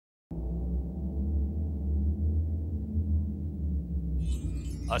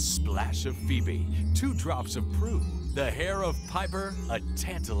a splash of Phoebe, 2 drops of Prue, the hair of Piper, a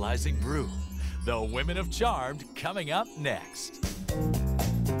tantalizing brew. The Women of Charmed coming up next.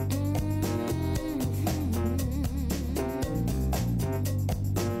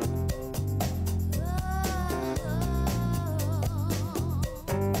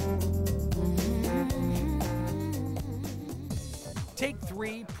 Take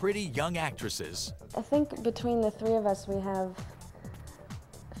 3 pretty young actresses. I think between the 3 of us, we have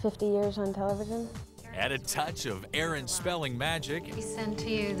 50 years on television. Add a touch of Aaron spelling magic. We send to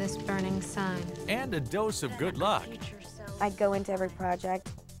you this burning sun. And a dose of good luck. I go into every project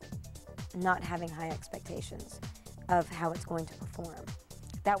not having high expectations of how it's going to perform.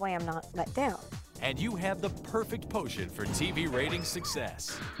 That way I'm not let down. And you have the perfect potion for TV rating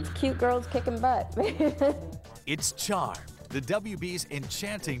success. Cute girls kicking butt. It's Charmed, the WB's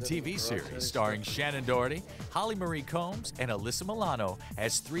enchanting TV series starring Shannon Doherty, Holly Marie Combs, and Alyssa Milano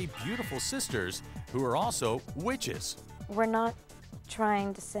as 3 beautiful sisters who are also witches. We're not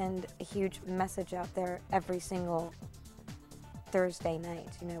trying to send a huge message out there every single Thursday night.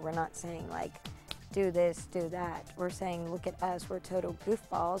 You know, we're not saying like, do this, do that. We're saying, look at us, we're total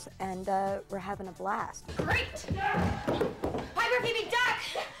goofballs, and we're having a blast. Great! Piper, Phoebe,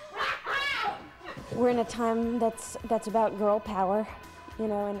 duck! We're in a time that's about girl power, you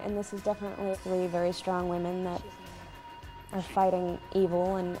know, and this is definitely 3 very strong women that are fighting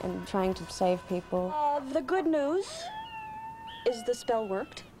evil and trying to save people. The good news is the spell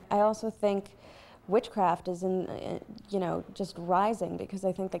worked. I also think witchcraft is you know, just rising, because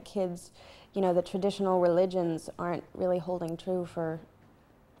I think the kids, you know, the traditional religions aren't really holding true for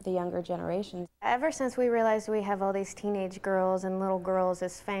the younger generations. Ever since we realized we have all these teenage girls and little girls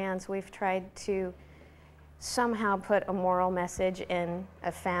as fans, we've tried to somehow put a moral message in,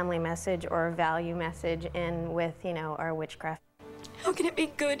 a family message or a value message in with, you know, our witchcraft. How can it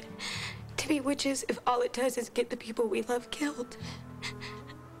be good to be witches if all it does is get the people we love killed?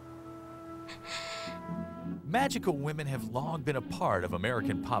 Magical women have long been a part of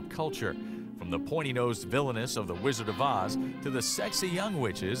American pop culture, from the pointy-nosed villainess of The Wizard of Oz to the sexy young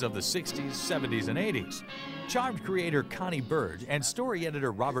witches of the 60s, 70s, and 80s. Charmed creator Connie Burge and story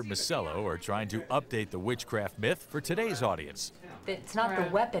editor Robert Masello are trying to update the witchcraft myth for today's audience. It's not the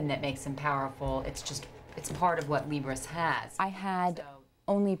weapon that makes him powerful, it's part of what Libris has. I had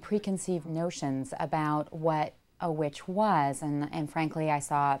only preconceived notions about what a witch was, and frankly I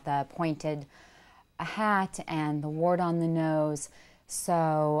saw the pointed hat and the wart on the nose,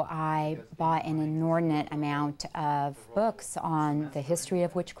 so I bought an inordinate amount of books on the history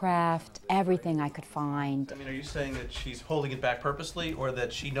of witchcraft, everything I could find. I mean, are you saying that she's holding it back purposely, or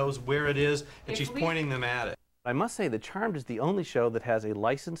that she knows where it is and she's pointing them at it? I must say that Charmed is the only show that has a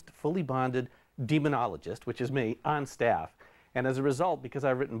licensed, fully bonded demonologist, which is me, on staff. And as a result, because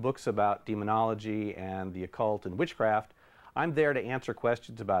I've written books about demonology and the occult and witchcraft, I'm there to answer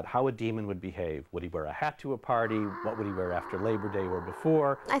questions about how a demon would behave. Would he wear a hat to a party? What would he wear after Labor Day or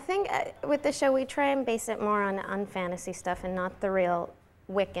before? I think with the show we try and base it more on fantasy stuff and not the real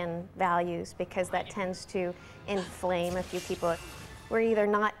Wiccan values, because that tends to inflame a few people. We're either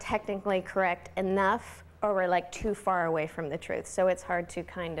not technically correct enough or we're like too far away from the truth, so it's hard to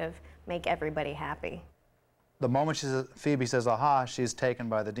kind of make everybody happy. The moment Phoebe says, aha, she's taken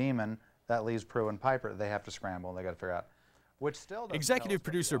by the demon, that leaves Prue and Piper. They have to scramble, they got to figure out. Executive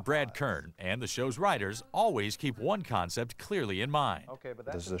producer Brad Kern and the show's writers always keep one concept clearly in mind.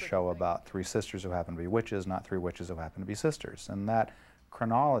 This is a show about 3 sisters who happen to be witches, not 3 witches who happen to be sisters. And that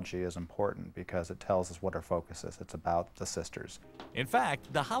chronology is important because it tells us what our focus is. It's about the sisters. In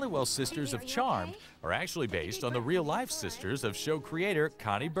fact, the Halliwell sisters of Charmed are actually based on the real-life sisters of show creator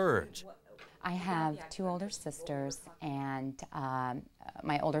Connie Burge. I have 2 older sisters, and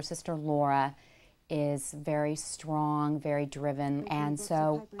my older sister Laura is very strong, very driven, and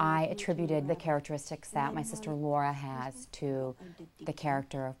so I attributed the characteristics that my sister Laura has to the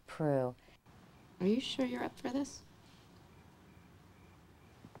character of Prue. Are you sure you're up for this?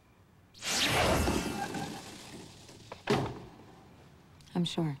 I'm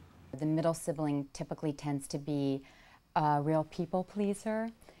sure. The middle sibling typically tends to be a real people pleaser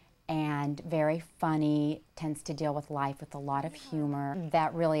and very funny, tends to deal with life with a lot of humor.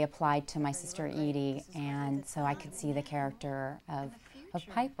 That really applied to my sister Edie, and so I could see the character of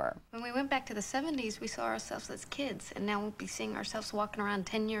Piper. When we went back to the 70s, we saw ourselves as kids, and now we'll be seeing ourselves walking around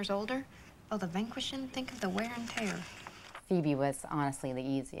 10 years older. Oh, the vanquishing, think of the wear and tear. Phoebe was honestly the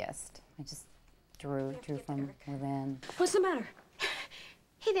easiest. I just drew from within. What's the matter?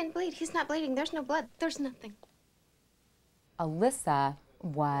 He didn't bleed. He's not bleeding. There's no blood. There's nothing. Alyssa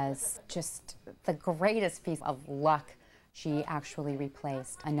was just the greatest piece of luck She actually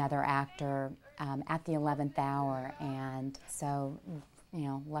replaced another actor at the 11th hour, and so, you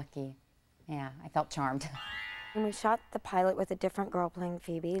know, lucky. Yeah, I felt charmed. And we shot the pilot with a different girl playing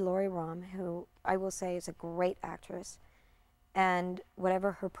Phoebe, Lori Rom, who I will say is a great actress. And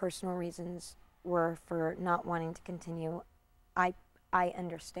whatever her personal reasons were for not wanting to continue, I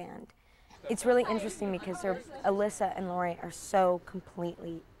understand. It's really interesting because Alyssa and Lori are so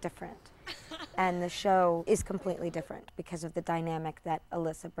completely different. And the show is completely different because of the dynamic that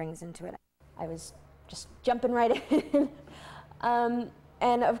Alyssa brings into it. I was just jumping right in.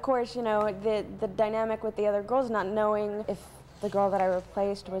 And of course, you know, the dynamic with the other girls, not knowing if the girl that I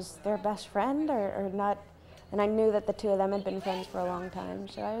replaced was their best friend or not. And I knew that the two of them had been friends for a long time,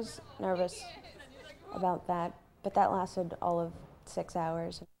 so I was nervous about that. But that lasted all of 6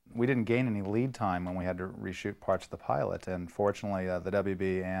 hours. We didn't gain any lead time when we had to reshoot parts of the pilot, and fortunately the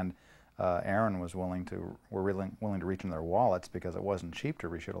WB and Aaron were willing to reach in their wallets because it wasn't cheap to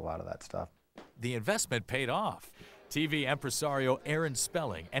reshoot a lot of that stuff. The investment paid off. TV impresario Aaron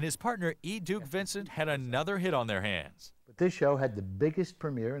Spelling and his partner E. Duke Vincent had another hit on their hands. But this show had the biggest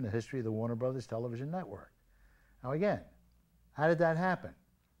premiere in the history of the Warner Brothers television network. Now again, how did that happen?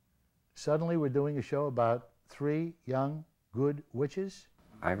 Suddenly we're doing a show about 3 young, good witches?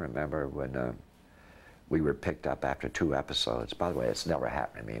 I remember when we were picked up after 2 episodes. By the way, it's never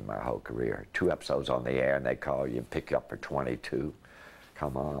happened to me in my whole career. 2 episodes on the air and they call you and pick you up for 22.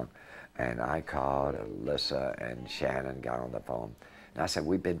 Come on. And I called Alyssa and Shannon, got on the phone. And I said,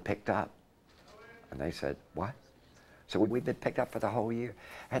 we've been picked up. And they said, what? So we've been picked up for the whole year.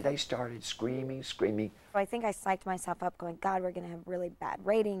 And they started screaming. I think I psyched myself up going, God, we're going to have really bad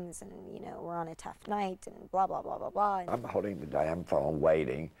ratings, and, you know, we're on a tough night, and blah, blah, blah, blah, blah. I'm holding the damn phone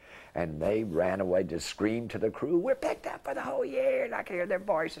waiting, and they ran away to scream to the crew, we're picked up for the whole year. And I could hear their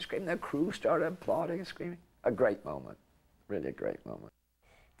voices screaming. The crew started applauding and screaming. A great moment, really a great moment.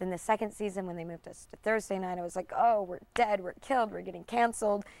 Then the second season, when they moved us to Thursday night, I was like, oh, we're dead, we're killed, we're getting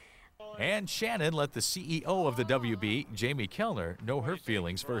canceled. And Shannon let the CEO of the WB, Jamie Kellner, know her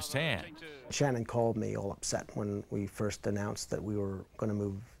feelings firsthand. Shannon called me all upset when we first announced that we were going to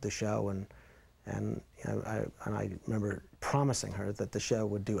move the show, and you know, I remember promising her that the show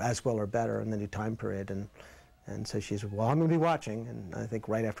would do as well or better in the new time period, and so she said, well, I'm going to be watching. And I think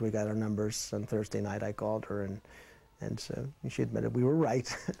right after we got our numbers on Thursday night, I called her, and so she admitted we were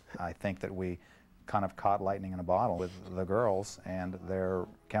right. I think that we kind of caught lightning in a bottle with the girls and their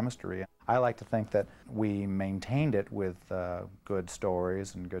chemistry. I like to think that we maintained it with good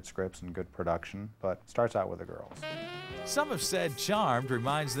stories and good scripts and good production, but it starts out with the girls. Some have said Charmed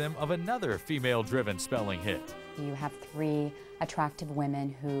reminds them of another female-driven Spelling hit. You have 3 attractive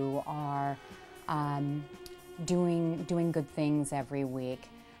women who are doing good things every week.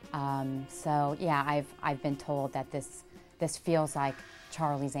 So yeah, I've been told that this feels like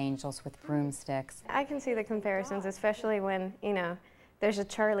Charlie's Angels with broomsticks. I can see the comparisons, especially when, you know, there's a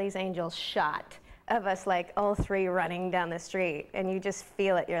Charlie's Angels shot of us like all 3 running down the street, and you just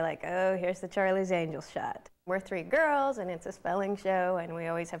feel it. You're like, oh, here's the Charlie's Angels shot. We're 3 girls, and it's a spelling show, and we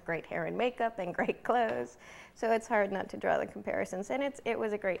always have great hair and makeup and great clothes, so it's hard not to draw the comparisons. And it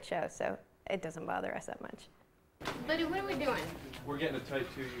was a great show, so it doesn't bother us that much. Buddy, what are we doing? We're getting a tight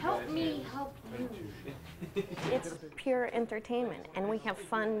 2, you Help guys. me help you. It's pure entertainment, and we have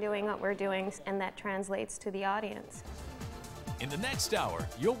fun doing what we're doing, and that translates to the audience. In the next hour,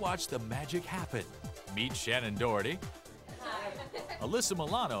 you'll watch the magic happen. Meet Shannon Doherty, Alyssa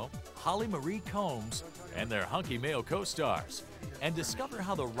Milano, Holly Marie Combs, and their hunky male co-stars. And discover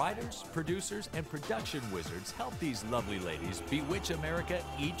how the writers, producers, and production wizards help these lovely ladies bewitch America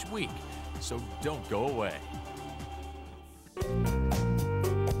each week. So don't go away.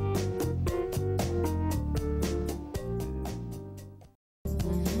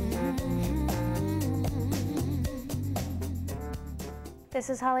 This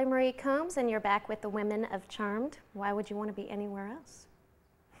is Holly Marie Combs, and you're back with the Women of Charmed. Why would you want to be anywhere else?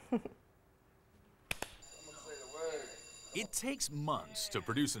 It takes months to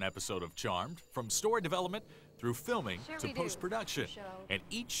produce an episode of Charmed, from story development through filming to post-production. And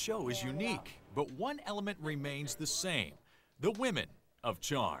each show is unique, but one element remains the same: the women of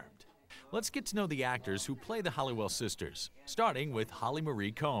Charmed. Let's get to know the actors who play the Halliwell sisters, starting with Holly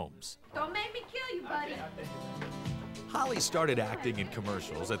Marie Combs. Don't make me kill you, buddy. Holly started acting in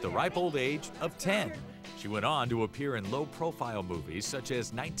commercials at the ripe old age of 10. She went on to appear in low-profile movies such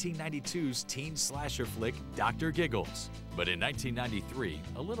as 1992's teen slasher flick Dr. Giggles. But in 1993,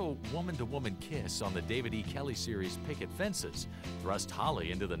 a little woman-to-woman kiss on the David E. Kelley series Picket Fences thrust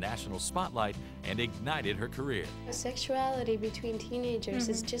Holly into the national spotlight and ignited her career. Sexuality between teenagers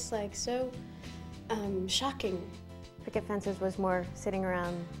is just like so shocking. Picket fences was more sitting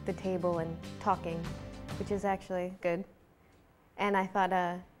around the table and talking, which is actually good. And I thought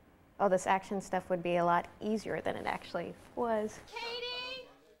all this action stuff would be a lot easier than it actually was.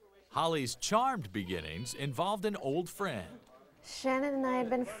 Holly's charmed beginnings involved an old friend. Shannon and I had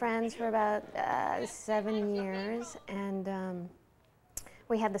been friends for about 7 years, and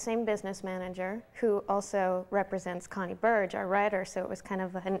we had the same business manager who also represents Connie Burge, our writer, so it was kind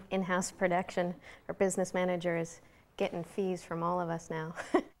of an in-house production. Our business manager is getting fees from all of us now.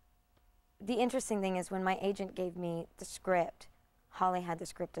 The interesting thing is when my agent gave me the script, Holly had the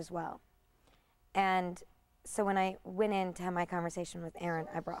script as well. And so when I went in to have my conversation with Aaron,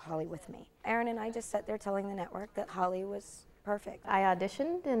 I brought Holly with me. Aaron and I just sat there telling the network that Holly was perfect. I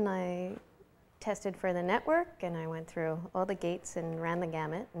auditioned and I tested for the network and I went through all the gates and ran the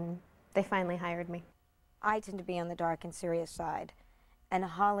gamut, and they finally hired me. I tend to be on the dark and serious side, and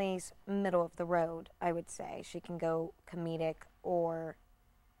Holly's middle of the road, I would say. She can go comedic or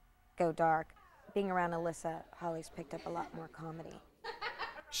go dark. Being around Alyssa, Holly's picked up a lot more comedy.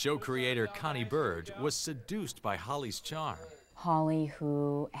 Show creator Connie Burge was seduced by Holly's charm. Holly,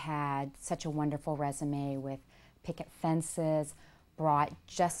 who had such a wonderful resume with picket fences, brought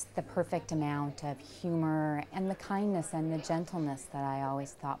just the perfect amount of humor and the kindness and the gentleness that I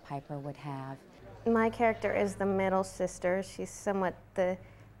always thought Piper would have. My character is the middle sister. She's somewhat the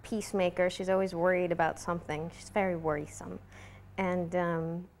peacemaker. She's always worried about something. She's very worrisome and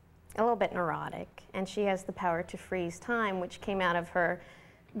a little bit neurotic. And she has the power to freeze time, which came out of her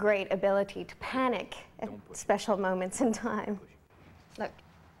great ability to panic at special moments in time. Look,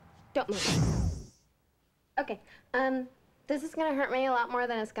 don't move. Okay, this is gonna hurt me a lot more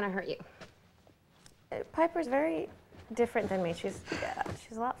than it's gonna hurt you. Piper's very different than me. She's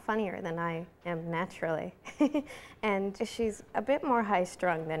a lot funnier than I am naturally. And she's a bit more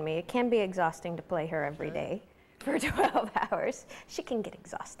high-strung than me. It can be exhausting to play her every day for 12 hours. She can get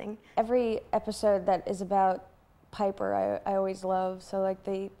exhausting. Every episode that is about Piper, I always love. So like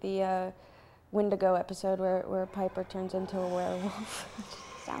the Wendigo episode where Piper turns into a werewolf.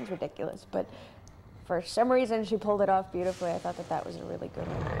 Sounds ridiculous, but for some reason she pulled it off beautifully. I thought that was a really good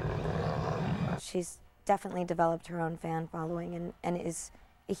one. She's definitely developed her own fan following and is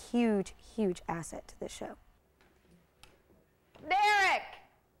a huge, huge asset to this show. Derek!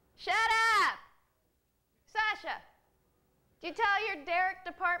 Shut up! Sasha! Did you tell your Derek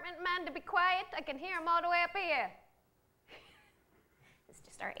department man to be quiet? I can hear him all the way up here. It's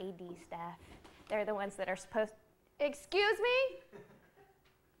just our AD staff. They're the ones that are supposed... Excuse me?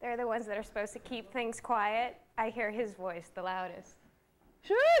 They're the ones that are supposed to keep things quiet. I hear his voice the loudest.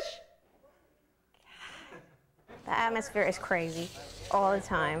 Shush! The atmosphere is crazy all the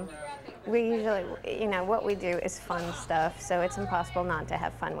time. We usually, what we do is fun stuff, so it's impossible not to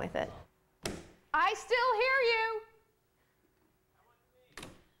have fun with it. I still hear you!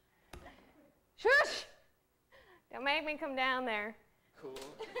 Shush! Don't make me come down there. Cool.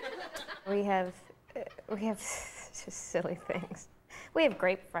 We have just silly things. We have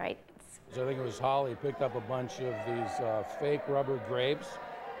grape fights. So I think it was Holly picked up a bunch of these fake rubber grapes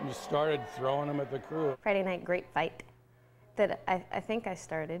and just started throwing them at the crew. Friday night grape fight that I think I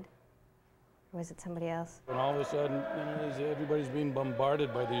started. Or was it somebody else? And all of a sudden, everybody's being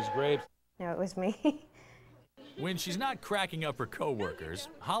bombarded by these grapes. No, it was me. When she's not cracking up her coworkers,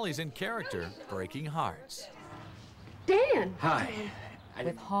 Holly's in character, breaking hearts. Dan! Hi.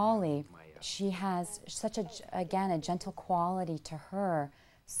 With Holly, she has such a gentle quality to her,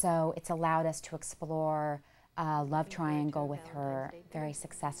 so it's allowed us to explore a love triangle with her very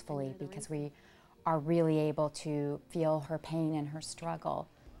successfully because we are really able to feel her pain and her struggle.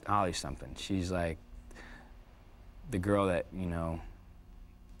 Holly's something. She's like the girl that,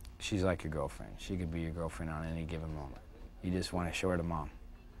 she's like your girlfriend. She could be your girlfriend on any given moment. You just want to show her to Mom.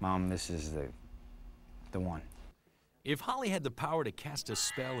 Mom, this is the one. If Holly had the power to cast a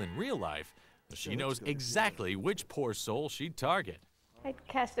spell in real life, she knows exactly which poor soul she'd target. I'd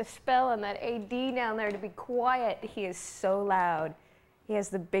cast a spell on that AD down there to be quiet. He is so loud. He has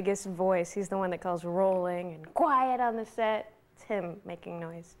the biggest voice. He's the one that calls rolling and quiet on the set. It's him making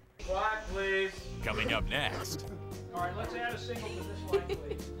noise. Quiet, please. Coming up next. All right, let's add a single to this line,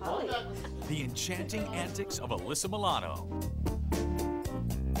 please. Holly. The enchanting antics of Alyssa Milano.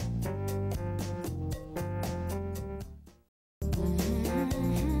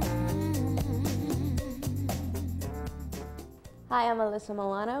 Hi, I'm Alyssa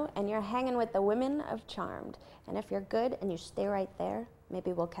Milano, and you're hanging with the women of Charmed. And if you're good and you stay right there,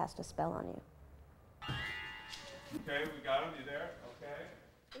 maybe we'll cast a spell on you. Okay, we got him. You there?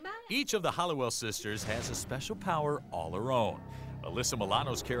 Okay. Each of the Halliwell sisters has a special power all her own. Alyssa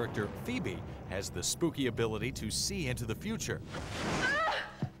Milano's character, Phoebe, has the spooky ability to see into the future.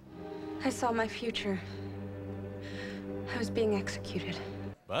 I saw my future. I was being executed.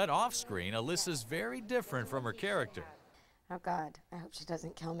 But off-screen, Alyssa's very different from her character. Oh God, I hope she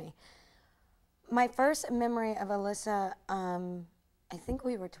doesn't kill me. My first memory of Alyssa, I think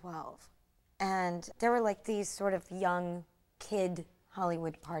we were 12. And there were like these sort of young kid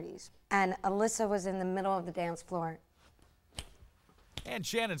Hollywood parties. And Alyssa was in the middle of the dance floor. And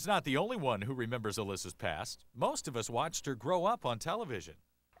Shannon's not the only one who remembers Alyssa's past. Most of us watched her grow up on television.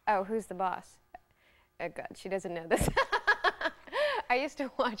 Oh, Who's the Boss? Oh God, she doesn't know this. I used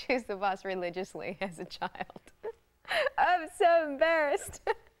to watch Who's the Boss religiously as a child. I'm so embarrassed.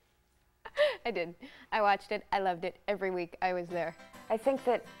 I did. I watched it. I loved it. Every week I was there. I think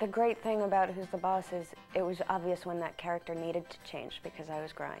that the great thing about Who's the Boss is it was obvious when that character needed to change because I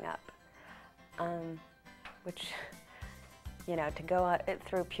was growing up. Which, you know, to go out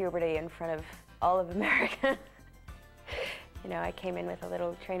through puberty in front of all of America. You know, I came in with a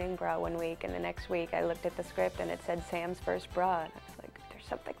little training bra one week, and the next week I looked at the script and it said Sam's first bra. And I was like, there's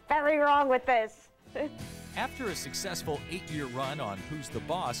something very wrong with this. After a successful 8-year run on Who's the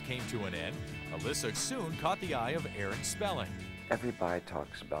Boss came to an end, Alyssa soon caught the eye of Aaron Spelling. Everybody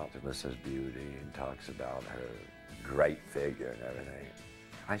talks about Alyssa's beauty and talks about her great figure and everything.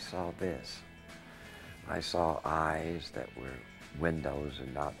 I saw this. I saw eyes that were windows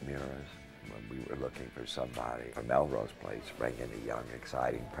and not mirrors. When we were looking for somebody from Melrose Place to bring in a young,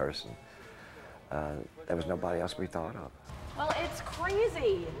 exciting person, there was nobody else we thought of. Well, it's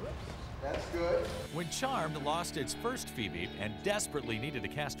crazy. That's good. When Charmed lost its first Phoebe and desperately needed to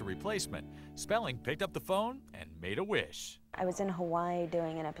cast a replacement, Spelling picked up the phone and made a wish. I was in Hawaii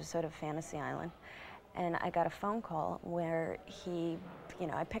doing an episode of Fantasy Island, and I got a phone call where he, you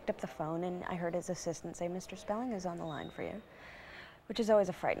know, I picked up the phone and I heard his assistant say, Mr. Spelling is on the line for you. Which is always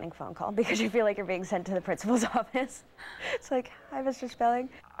a frightening phone call because you feel like you're being sent to the principal's office. It's like, hi, Mr. Spelling.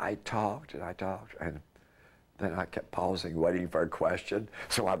 I talked, and then I kept pausing, waiting for a question,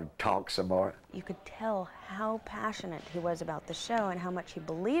 so I would talk some more. You could tell how passionate he was about the show and how much he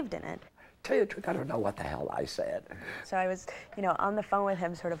believed in it. Tell you the truth, I don't know what the hell I said. So I was, you know, on the phone with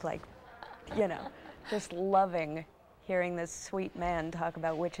him sort of like, you know, just loving hearing this sweet man talk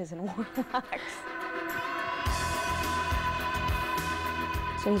about witches and warlocks.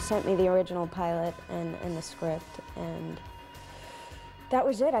 So he sent me the original pilot and the script, and that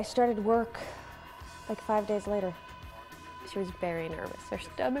was it. I started work like 5 days later. She was very nervous. Her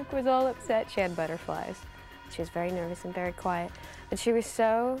stomach was all upset. She had butterflies. She was very nervous and very quiet. But she was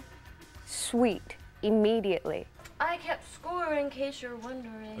so sweet immediately. I kept score in case you're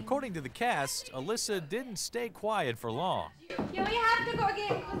wondering. According to the cast, Alyssa didn't stay quiet for long. Yeah, we have to go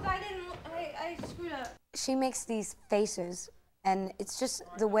again because I screwed up. She makes these faces, and it's just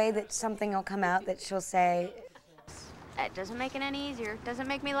the way that something will come out that she'll say. That doesn't make it any easier. Doesn't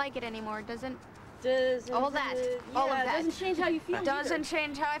make me like it anymore. Doesn't all of that. Doesn't change how you feel. Doesn't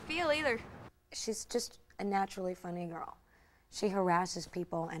change how I feel either. She's just a naturally funny girl. She harasses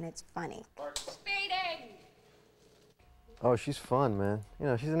people, and it's funny. Speeding! Oh, she's fun, man. You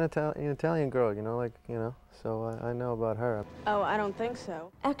know, she's an Italian girl, you know, like, you know, so I know about her. Oh, I don't think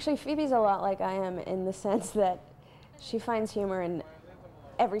so. Actually, Phoebe's a lot like I am in the sense that she finds humor in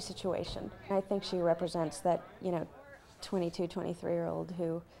every situation. I think she represents that, you know, 22, 23-year-old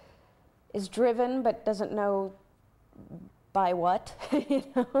who is driven but doesn't know by what, you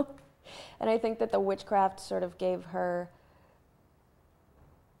know? And I think that the witchcraft sort of gave her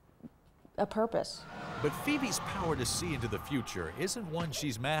a purpose. But Phoebe's power to see into the future isn't one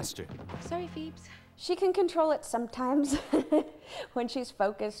she's mastered. Sorry, Phoebes. She can control it sometimes. When she's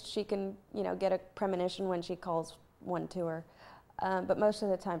focused, she can, you know, get a premonition when she calls one to her. But most of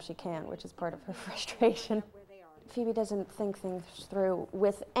the time she can, which is part of her frustration. Phoebe doesn't think things through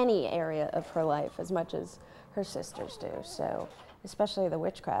with any area of her life as much as her sisters do. So, especially the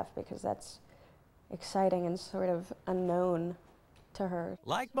witchcraft, because that's exciting and sort of unknown to her.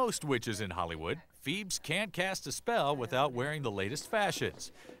 Like most witches in Hollywood, Phoebes can't cast a spell without wearing the latest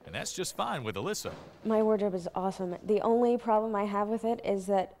fashions. And that's just fine with Alyssa. My wardrobe is awesome. The only problem I have with it is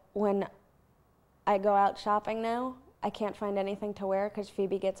that when I go out shopping now, I can't find anything to wear because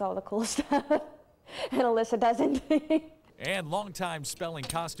Phoebe gets all the cool stuff and Alyssa doesn't. And longtime Spelling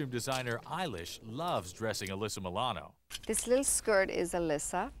costume designer Eilish loves dressing Alyssa Milano. This little skirt is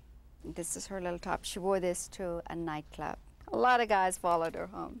Alyssa. This is her little top. She wore this to a nightclub. A lot of guys followed her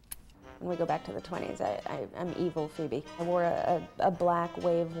home. When we go back to the 20s, I'm evil Phoebe. I wore a black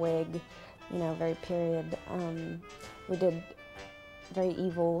wave wig, you know, very period. We did very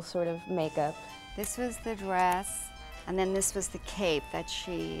evil sort of makeup. This was the dress And then this was the cape that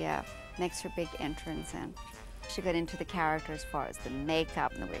she makes her big entrance in. She got into the character as far as the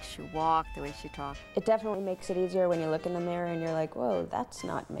makeup and the way she walked, the way she talked. It definitely makes it easier when you look in the mirror and you're like, whoa, that's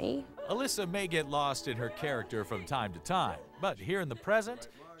not me. Alyssa may get lost in her character from time to time, but here in the present,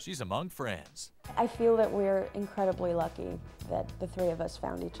 she's among friends. I feel that we're incredibly lucky that the three of us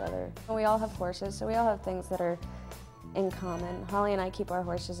found each other. We all have horses, so we all have things that are in common. Holly and I keep our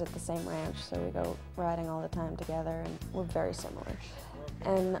horses at the same ranch, so we go riding all the time together, and we're very similar.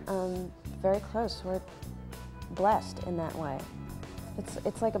 And very close. We're blessed in that way.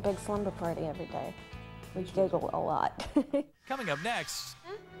 It's like a big slumber party every day. We giggle a lot. Coming up next,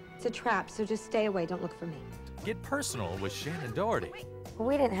 It's a trap, so just stay away, don't look for me. get personal with Shannon Doherty.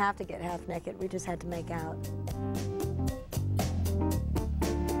 We didn't have to get half naked, we just had to make out.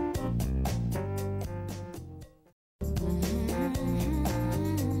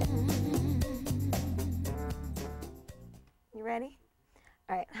 You ready?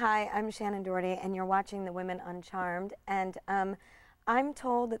 All right, hi, I'm Shannon Doherty, and you're watching The Women on Charmed, and I'm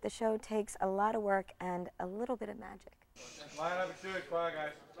told that the show takes a lot of work and a little bit of magic. Line up and shoot. Quiet,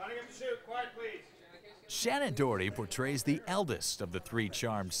 guys. Lining up and shoot. Quiet, please. Shannon Doherty portrays the eldest of the three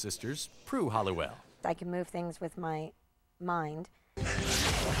Charmed sisters, Prue Halliwell. I can move things with my mind.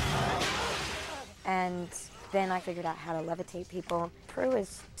 And then I figured out how to levitate people. Prue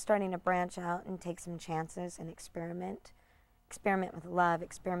is starting to branch out and take some chances and experiment. Experiment with love,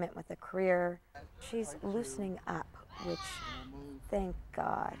 experiment with a career. She's loosening up, which, thank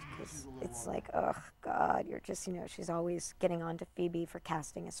God, because it's like, oh God, you're just, you know, she's always getting on to Phoebe for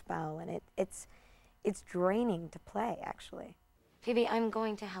casting a spell, and it's draining to play, actually. Phoebe, I'm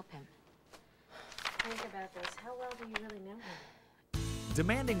going to help him. Think about this. How well do you really know him?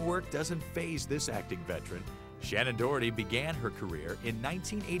 Demanding work doesn't faze this acting veteran. Shannon Doherty began her career in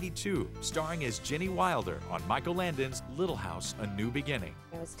 1982, starring as Ginny Wilder on Michael Landon's Little House, A New Beginning.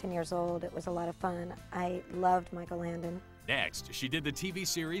 I was 10 years old. It was a lot of fun. I loved Michael Landon. Next, she did the TV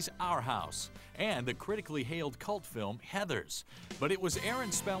series Our House and the critically hailed cult film Heathers. But it was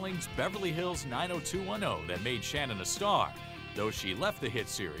Aaron Spelling's Beverly Hills 90210 that made Shannon a star, though she left the hit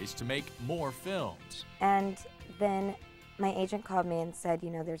series to make more films. And then my agent called me and said, you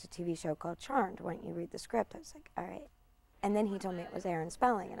know, there's a TV show called Charmed. Why don't you read the script? I was like, all right. And then he told me it was Aaron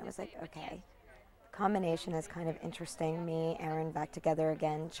Spelling, and I was like, okay. The combination is kind of interesting. Me, Aaron, back together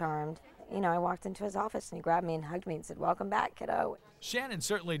again, Charmed. You know, I walked into his office and he grabbed me and hugged me and said, welcome back, kiddo. Shannon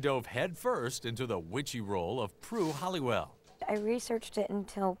certainly dove headfirst into the witchy role of Prue Halliwell. I researched it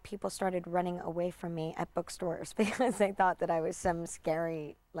until people started running away from me at bookstores because they thought that I was some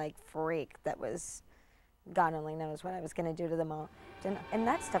scary, like, freak that was, God only knows what I was going to do to them all. And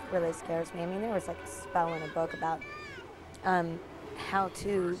that stuff really scares me. I mean, there was like a spell in a book about how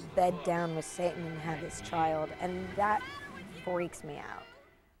to bed down with Satan and have his child, and that freaks me out.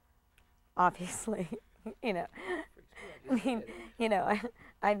 Obviously, you know, I mean, you know,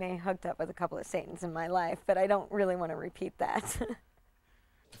 I may have hooked up with a couple of Satans in my life, but I don't really want to repeat that.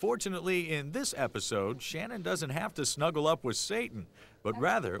 Fortunately, in this episode, Shannon doesn't have to snuggle up with Satan, but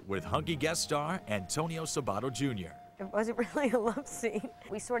rather with hunky guest star Antonio Sabato Jr. It wasn't really a love scene.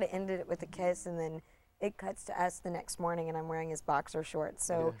 We sort of ended it with a kiss, and then it cuts to us the next morning, and I'm wearing his boxer shorts.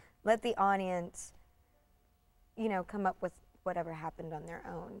 So let the audience, you know, come up with whatever happened on their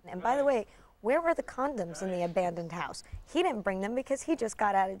own. And by the way, where were the condoms in the abandoned house? He didn't bring them because he just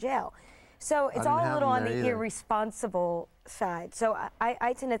got out of jail. So it's all a little on the irresponsible side. So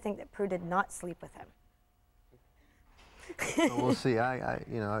I tend to think that Prue did not sleep with him. Well, we'll see.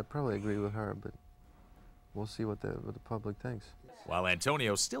 You know, I probably agree with her, but we'll see what the public thinks. While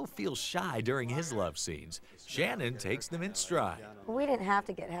Antonio still feels shy during his love scenes, Shannon takes them in stride. We didn't have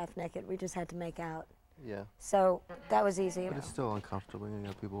to get half naked. We just had to make out. Yeah. So that was easy. But it's still uncomfortable. You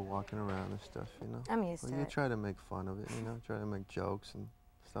know, people walking around and stuff, you know. I'm used to You it. try to make fun of it, you know, try to make jokes and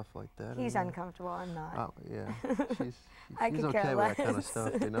stuff like that. He's and, uncomfortable, I'm not. Oh, yeah. She's I could okay care with that kind of less.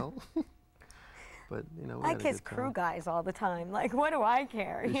 stuff, you know. But, you know, we I had a kiss good time. crew guys all the time. Like, what do I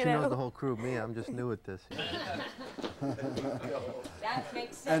care? She You knows know? the whole crew. Me, I'm just new at this. That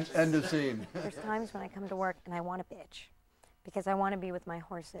makes sense. End of scene. There's times when I come to work and I want to bitch because I want to be with my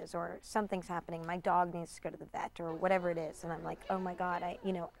horses, or something's happening. My dog needs to go to the vet, or whatever it is, and I'm like, oh my God,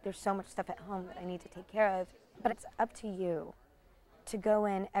 you know, there's so much stuff at home that I need to take care of. But it's up to you to go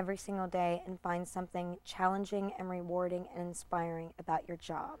in every single day and find something challenging and rewarding and inspiring about your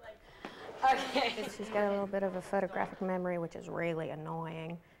job. Okay. She's got a little bit of a photographic memory, which is really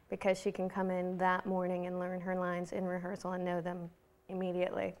annoying because she can come in that morning and learn her lines in rehearsal and know them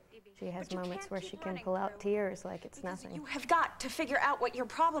immediately. She has moments where she can pull out tears like it's nothing. You have got to figure out what your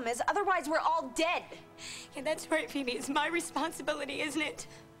problem is, otherwise we're all dead. Yeah, that's right, Phoebe. It's my responsibility, isn't it?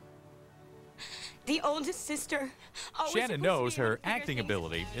 The oldest sister. Shannon knows her acting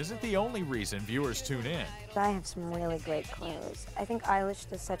ability isn't the only reason viewers tune in. I have some really great clothes. I think Eilish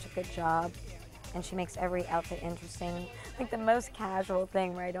does such a good job, and she makes every outfit interesting. Like the most casual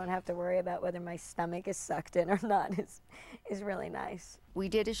thing where I don't have to worry about whether my stomach is sucked in or not is really nice. We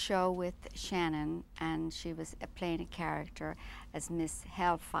did a show with Shannon, and she was playing a character as Miss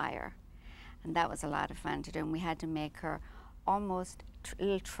Hellfire, and that was a lot of fun to do, and we had to make her almost a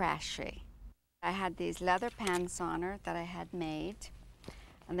little trashy. I had these leather pants on her that I had made,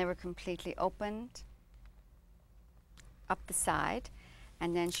 and they were completely opened up the side,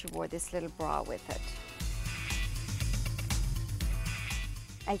 and then she wore this little bra with it.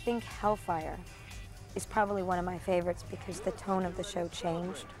 I think Hellfire is probably one of my favorites because the tone of the show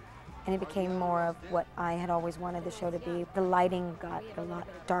changed, and it became more of what I had always wanted the show to be. The lighting got a lot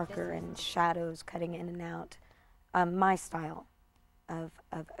darker and shadows cutting in and out. My style of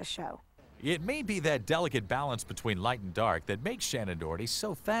a show. It may be that delicate balance between light and dark that makes Shannon Doherty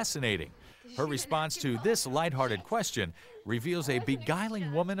so fascinating. Her response to this lighthearted question reveals a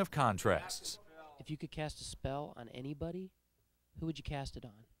beguiling woman of contrasts. If you could cast a spell on anybody, who would you cast it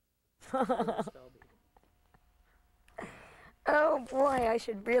on? Oh boy, I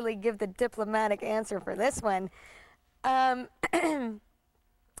should really give the diplomatic answer for this one. I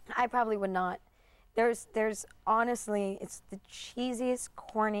probably would not. There's honestly, it's the cheesiest,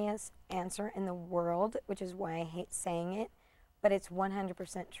 corniest answer in the world, which is why I hate saying it, but it's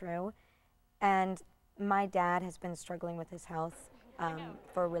 100% true. And my dad has been struggling with his health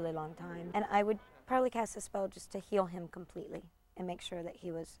for a really long time. And I would probably cast a spell just to heal him completely and make sure that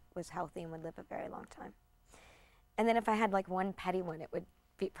he was healthy and would live a very long time. And then if I had like one petty one, it would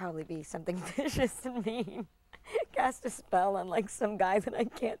probably be something vicious and mean. Cast a spell on like some guy that I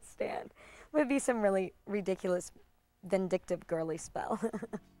can't stand. Would be some really ridiculous, vindictive, girly spell.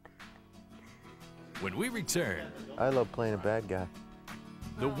 When we return, I love playing a bad guy.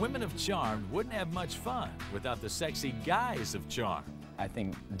 the women of Charmed wouldn't have much fun without the sexy guys of Charmed. I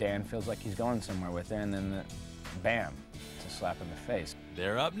think Dan feels like he's going somewhere with her, and then bam, it's a slap in the face.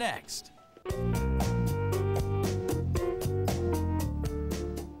 They're up next.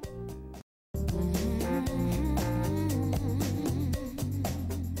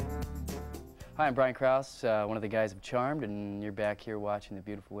 Hi, I'm Brian Krause, one of the guys of Charmed, and you're back here watching the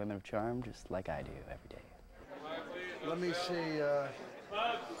beautiful women of Charmed just like I do every day. Let me see.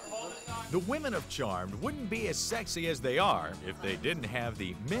 The women of Charmed wouldn't be as sexy as they are if they didn't have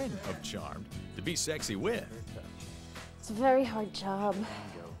the men of Charmed to be sexy with. It's a very hard job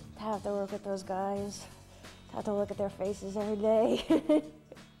to have to work with those guys, to have to look at their faces every day.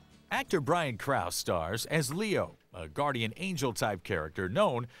 Actor Brian Krause stars as Leo, a guardian angel type character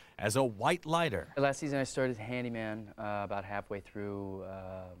known as a white lighter. Last season I started as a handyman. About halfway through,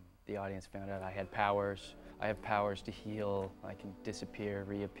 the audience found out I had powers. I have powers to heal. I can disappear,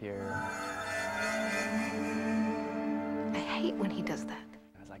 reappear. I hate when he does that.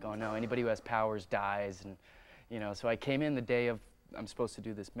 I was like, oh no, anybody who has powers dies. And, you know, so I came in the day of I'm supposed to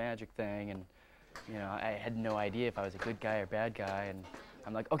do this magic thing, and, you know, I had no idea if I was a good guy or bad guy. And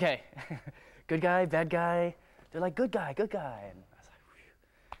I'm like, okay, good guy, bad guy. They're like, good guy, good guy. And I was like,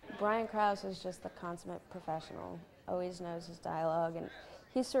 whew. Brian Krause is just the consummate professional, always knows his dialogue, and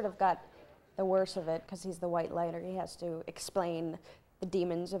he's sort of got the worst of it because he's the white lighter. He has to explain the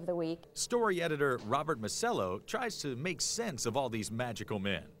demons of the week. Story editor Robert Masello tries to make sense of all these magical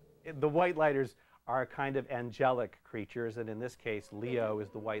men. The white lighters are kind of angelic creatures, and in this case, Leo is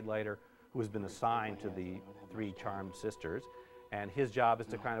the white lighter who has been assigned to the three Charmed sisters, and his job is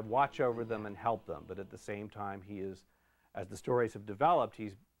to kind of watch over them and help them, but at the same time, he is, as the stories have developed,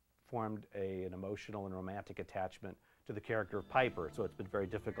 he's formed an emotional and romantic attachment to the character of Piper, so it's been very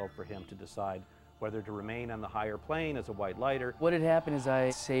difficult for him to decide whether to remain on the higher plane as a white lighter. What had happened is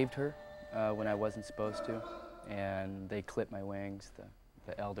I saved her when I wasn't supposed to, and they clipped my wings,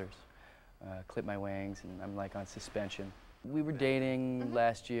 the elders clipped my wings, and I'm like on suspension. We were dating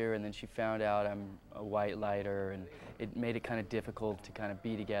last year, and then she found out I'm a white lighter, and it made it kind of difficult to kind of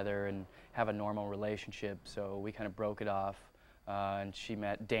be together and have a normal relationship, so we kind of broke it off, and she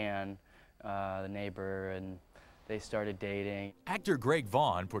met Dan, the neighbor, and they started dating. Actor Greg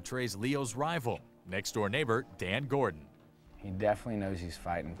Vaughn portrays Leo's rival, next-door neighbor Dan Gordon. He definitely knows he's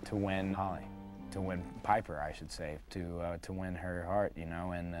fighting to win Holly, to win Piper, I should say, to win her heart, you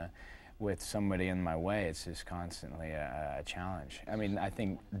know, and with somebody in my way, it's just constantly a challenge. I mean, I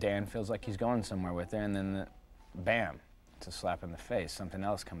think Dan feels like he's going somewhere with her, and then bam, it's a slap in the face. Something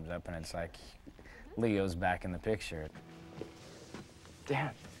else comes up and it's like Leo's back in the picture.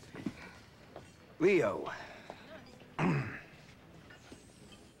 Dad. Leo.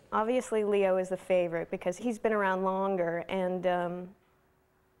 Obviously, Leo is the favorite because he's been around longer, and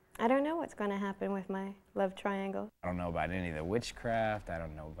I don't know what's going to happen with my love triangle. I don't know about any of the witchcraft. I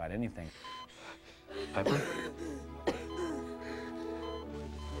don't know about anything. Piper?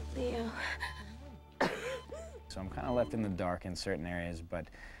 Leo. So I'm kind of left in the dark in certain areas, but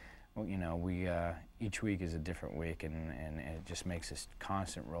you know, each week is a different week, and it just makes this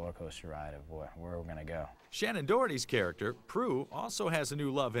constant roller coaster ride of where we're going to go. Shannon Doherty's character, Prue, also has a new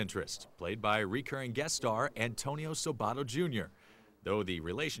love interest, played by recurring guest star Antonio Sabato Jr., though the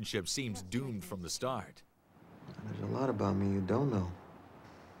relationship seems doomed from the start. There's a lot about me you don't know.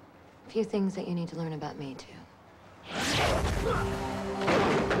 A few things that you need to learn about me, too.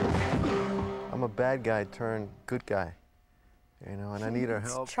 I'm a bad guy turned good guy, you know, and I need her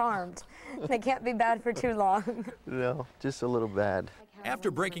help. Charmed. They can't be bad for too long. No, just a little bad.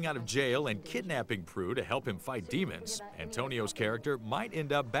 After breaking out of jail and kidnapping Prue to help him fight demons, Antonio's character might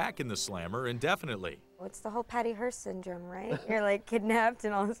end up back in the slammer indefinitely. It's the whole Patty Hearst syndrome, right? You're like kidnapped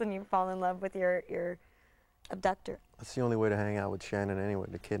and all of a sudden you fall in love with your abductor. That's the only way to hang out with Shannon anyway,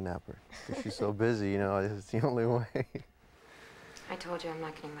 to kidnap her. Because she's so busy, you know, it's the only way. I told you I'm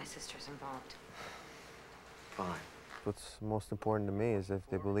not getting my sisters involved. Fine. What's most important to me is if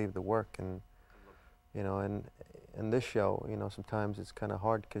they believe the work, and, you know, and in this show, you know, sometimes it's kind of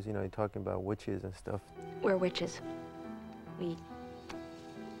hard because, you know, you're talking about witches and stuff. We're witches.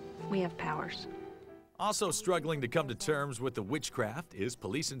 We have powers. Also struggling to come to terms with the witchcraft is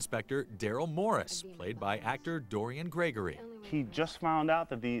Police Inspector Daryl Morris, played by actor Dorian Gregory. He just found out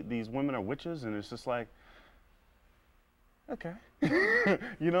that these women are witches, and it's just like, okay.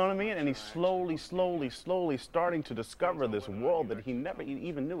 You know what I mean? And he's slowly starting to discover this world that he never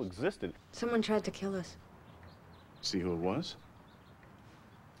even knew existed. Someone tried to kill us. See who it was?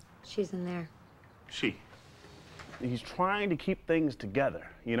 She's in there. She. He's trying to keep things together,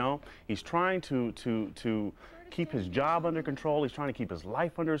 you know? He's trying to keep his job under control. He's trying to keep his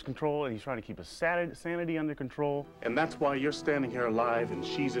life under his control, and he's trying to keep his sanity under control. And that's why you're standing here alive and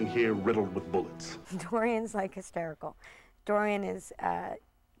she's in here riddled with bullets. Dorian's like hysterical. Dorian's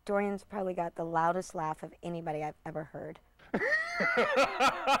probably got the loudest laugh of anybody I've ever heard.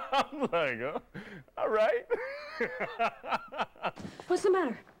 I'm like, oh, all right. What's the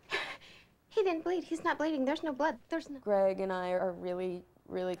matter? He didn't bleed. He's not bleeding. There's no blood. There's no... Greg and I are really,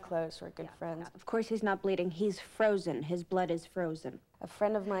 really close. We're good friends. Of course he's not bleeding. He's frozen. His blood is frozen. A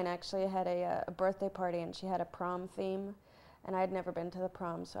friend of mine actually had a birthday party, and she had a prom theme, and I'd never been to the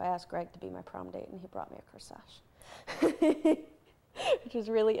prom, so I asked Greg to be my prom date, and he brought me a corsage, which was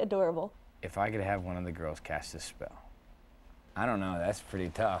really adorable. If I could have one of the girls cast a spell, I don't know, that's pretty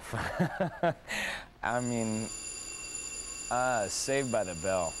tough. I mean, Saved by the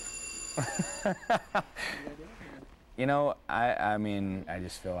Bell. You know, I mean, I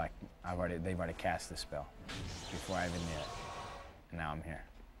just feel like they've already cast the spell before I even knew it. And now I'm here.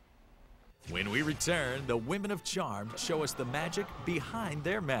 When we return, the women of Charmed show us the magic behind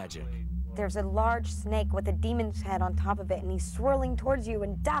their magic. There's a large snake with a demon's head on top of it, and he's swirling towards you,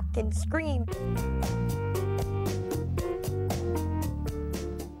 and duck and scream.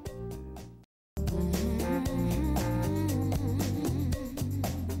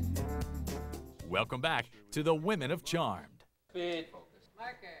 Welcome back to the Women of Charmed. Speed.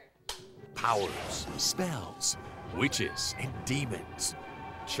 Marker. Powers, spells, witches, and demons.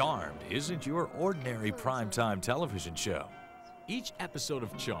 Charmed isn't your ordinary primetime television show. Each episode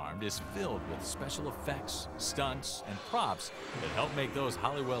of Charmed is filled with special effects, stunts, and props that help make those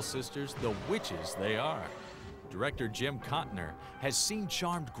Halliwell sisters the witches they are. Director Jim Contner has seen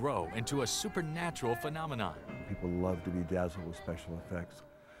Charmed grow into a supernatural phenomenon. People love to be dazzled with special effects.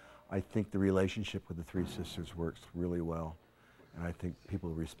 I think the relationship with the three sisters works really well, and I think people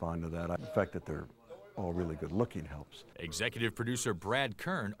respond to that. The fact that they're all really good looking helps. Executive producer Brad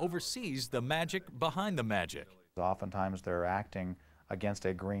Kern oversees the magic behind the magic. Oftentimes they're acting against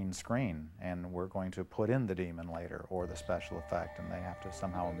a green screen, and we're going to put in the demon later or the special effect, and they have to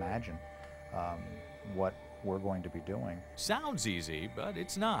somehow imagine what we're going to be doing. Sounds easy, but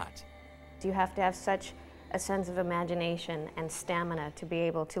it's not. You have to have such a sense of imagination and stamina to be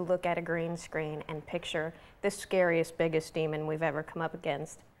able to look at a green screen and picture the scariest, biggest demon we've ever come up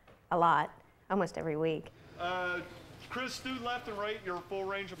against. A lot, almost every week. Chris, do left and right, your full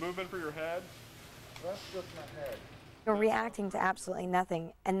range of movement for your head. Left with my head. You're reacting to absolutely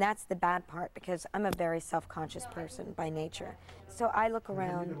nothing, and that's the bad part because I'm a very self-conscious person by nature. So I look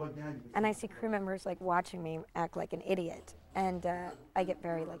around and I see crew members like watching me act like an idiot, and I get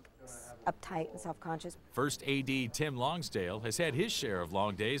very like uptight and self-conscious. First AD Tim Longsdale has had his share of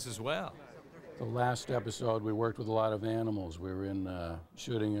long days as well. The last episode, we worked with a lot of animals. We were in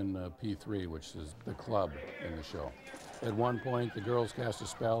shooting in P3, which is the club in the show. At one point, the girls cast a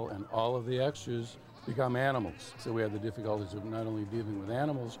spell, and all of the extras become animals. So we had the difficulties of not only dealing with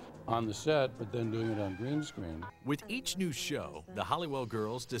animals on the set, but then doing it on green screen. With each new show, the Halliwell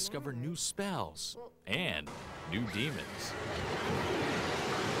girls discover new spells and new demons.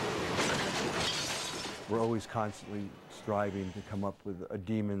 We're always constantly striving to come up with a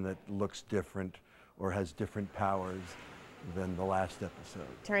demon that looks different or has different powers than the last episode.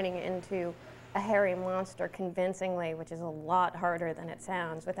 Turning it into a hairy monster convincingly, which is a lot harder than it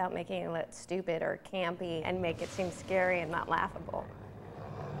sounds, without making it look stupid or campy and make it seem scary and not laughable.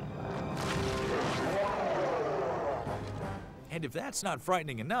 And if that's not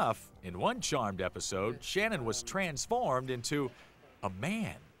frightening enough, in one Charmed episode, Shannon was transformed into a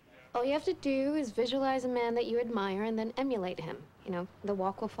man. All you have to do is visualize a man that you admire and then emulate him. You know, the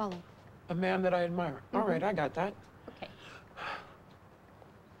walk will follow. A man that I admire. All right, I got that. Okay.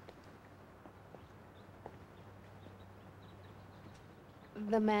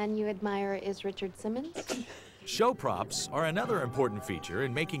 The man you admire is Richard Simmons? Show props are another important feature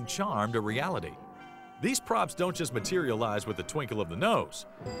in making Charmed a reality. These props don't just materialize with the twinkle of the nose.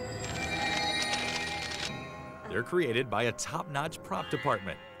 They're created by a top-notch prop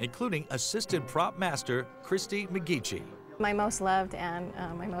department, including assistant prop master Christy McGeechee. My most loved and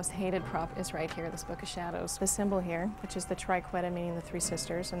my most hated prop is right here, this Book of Shadows. The symbol here, which is the triqueta, meaning the three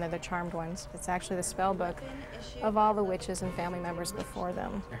sisters, and they're the charmed ones. It's actually the spell book of all the witches and family members before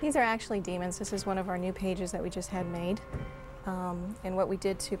them. These are actually demons. This is one of our new pages that we just had made. And what we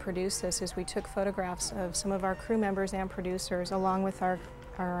did to produce this is we took photographs of some of our crew members and producers along with our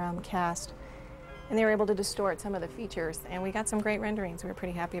cast. And they were able to distort some of the features, and we got some great renderings we were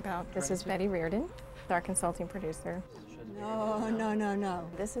pretty happy about. This is Betty Reardon, our consulting producer. No, no, no, no.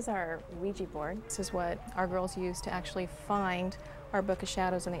 This is our Ouija board. This is what our girls used to actually find our Book of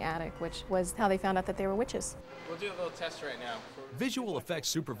Shadows in the attic, which was how they found out that they were witches. We'll do a little test right now. Visual effects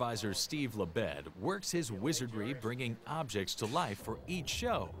supervisor Steve Labed works his wizardry bringing objects to life for each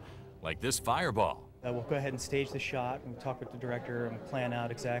show, like this fireball. We'll go ahead and stage the shot and talk with the director and plan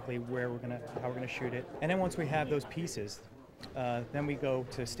out exactly how we're gonna shoot it. And then once we have those pieces, then we go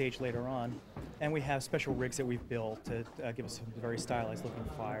to stage later on, and we have special rigs that we've built to give us some very stylized looking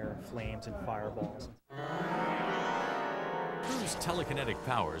fire, flames, and fireballs. Crew's telekinetic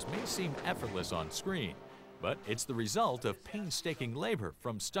powers may seem effortless on screen, but it's the result of painstaking labor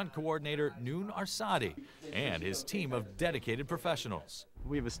from stunt coordinator Noon Arsadi and his team of dedicated professionals.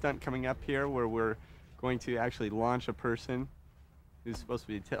 We have a stunt coming up here where we're going to actually launch a person who's supposed to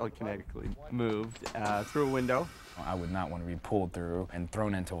be telekinetically moved through a window. I would not want to be pulled through and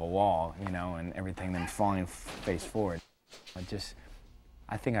thrown into a wall, you know, and everything then falling face forward.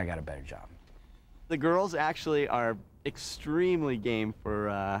 I think I got a better job. The girls actually are extremely game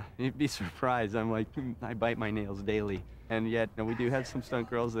for, you'd be surprised. I'm like, I bite my nails daily. And yet, we do have some stunt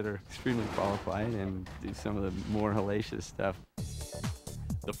girls that are extremely qualified and do some of the more hellacious stuff.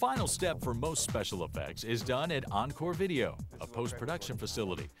 The final step for most special effects is done at Encore Video, a post-production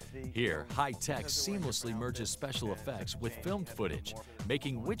facility. Here, high-tech seamlessly merges special effects with filmed footage,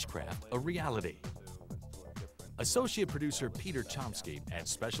 making witchcraft a reality. Associate producer Peter Chomsky and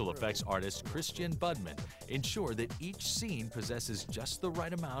special effects artist Christian Budman ensure that each scene possesses just the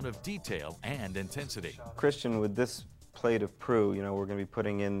right amount of detail and intensity. Christian, with this plate of Prue, we're going to be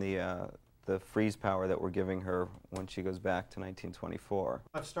putting in the freeze power that we're giving her when she goes back to 1924.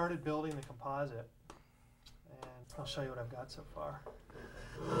 I've started building the composite, and I'll show you what I've got so far.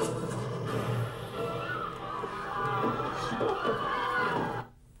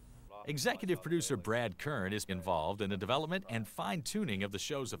 Executive producer Brad Kern is involved in the development and fine-tuning of the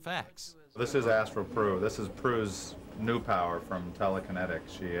show's effects. This is Astral Prue. This is Prue's new power from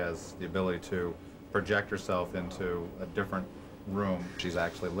telekinetics. She has the ability to project herself into a different room. She's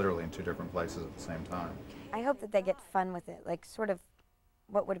actually literally in two different places at the same time. I hope that they get fun with it. Like, sort of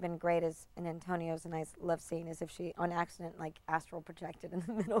what would have been great is in Antonio's, and I love seeing, is if she on accident like astral projected in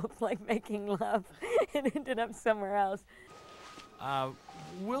the middle of like making love and ended up somewhere else.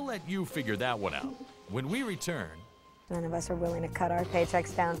 We'll let you figure that one out. When we return, none of us are willing to cut our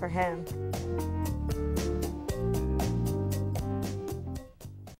paychecks down for him.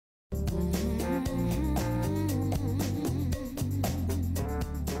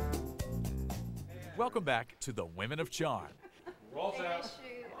 Welcome back to the Women of Charm.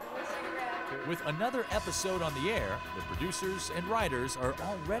 With another episode on the air, the producers and writers are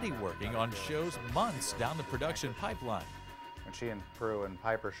already working on shows months down the production pipeline. When she and Prue and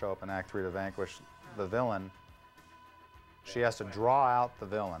Piper show up in Act 3 to vanquish the villain, she has to draw out the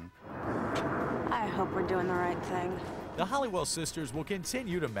villain. I hope we're doing the right thing. The Halliwell sisters will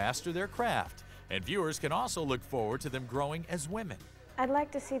continue to master their craft, and viewers can also look forward to them growing as women. I'd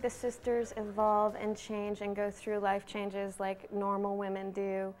like to see the sisters evolve and change and go through life changes like normal women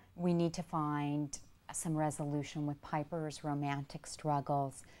do. We need to find some resolution with Piper's romantic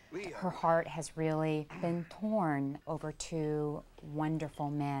struggles. Her heart has really been torn over two wonderful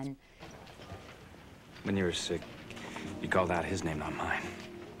men. When you were sick, you called out his name, not mine,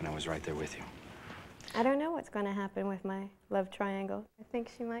 and I was right there with you. I don't know what's going to happen with my love triangle. I think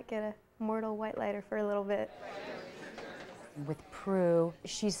she might get a mortal white lighter for a little bit. With Prue,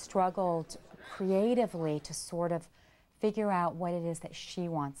 she's struggled creatively to sort of figure out what it is that she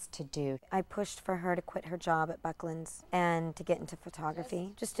wants to do. I pushed for her to quit her job at Buckland's and to get into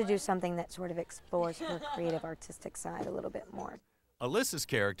photography, just to do something that sort of explores her creative artistic side a little bit more. Alyssa's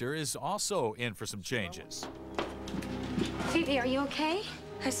character is also in for some changes. Phoebe, are you okay?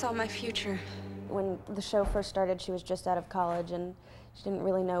 I saw my future. When the show first started, she was just out of college and she didn't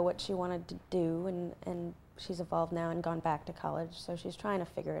really know what she wanted to do, and she's evolved now and gone back to college, so she's trying to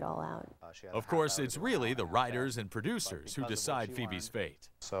figure it all out. Of course, it's really the writers and producers who decide Phoebe's fate.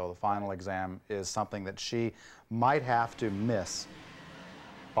 So the final exam is something that she might have to miss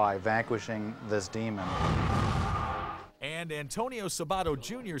by vanquishing this demon. And Antonio Sabato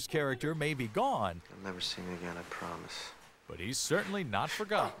Jr.'s character may be gone. You'll never see me again, I promise. But he's certainly not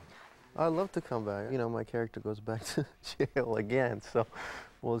forgotten. I'd love to come back. You know, my character goes back to jail again, so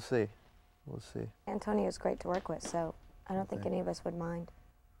we'll see. We'll see. Antonio's great to work with, so I don't think any of us would mind.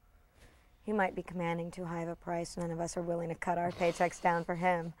 He might be commanding too high of a price. None of us are willing to cut our paychecks down for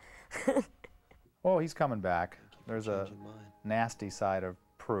him. Oh, he's coming back. There's a nasty side of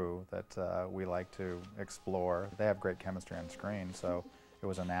Prue that we like to explore. They have great chemistry on screen, so it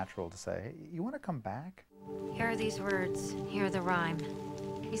was a natural to say, hey, you want to come back? Here are these words. Hear the rhyme.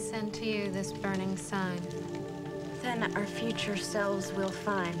 He sent to you this burning sign. Then our future selves will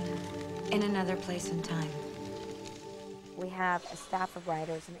find in another place and time. We have a staff of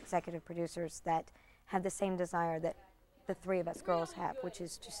writers and executive producers that have the same desire that the three of us girls have, which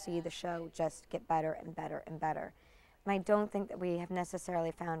is to see the show just get better and better and better. And I don't think that we have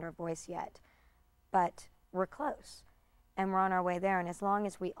necessarily found our voice yet, but we're close. And we're on our way there, and as long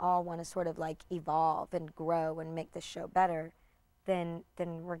as we all want to sort of like evolve and grow and make this show better, then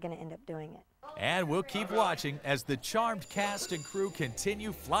we're going to end up doing it. And we'll keep watching as the charmed cast and crew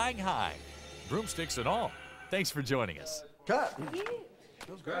continue flying high, broomsticks and all. Thanks for joining us. Cut! That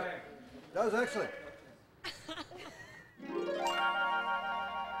was great. That was excellent.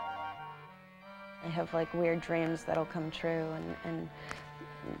 I have like weird dreams that'll come true and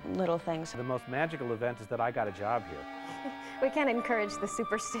little things. The most magical event is that I got a job here. We can't encourage the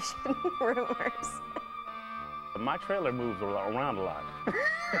superstition rumors. My trailer moves around a lot.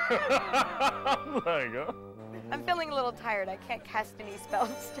 There you go. I'm feeling a little tired. I can't cast any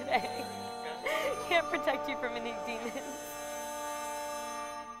spells today. Can't protect you from any demons.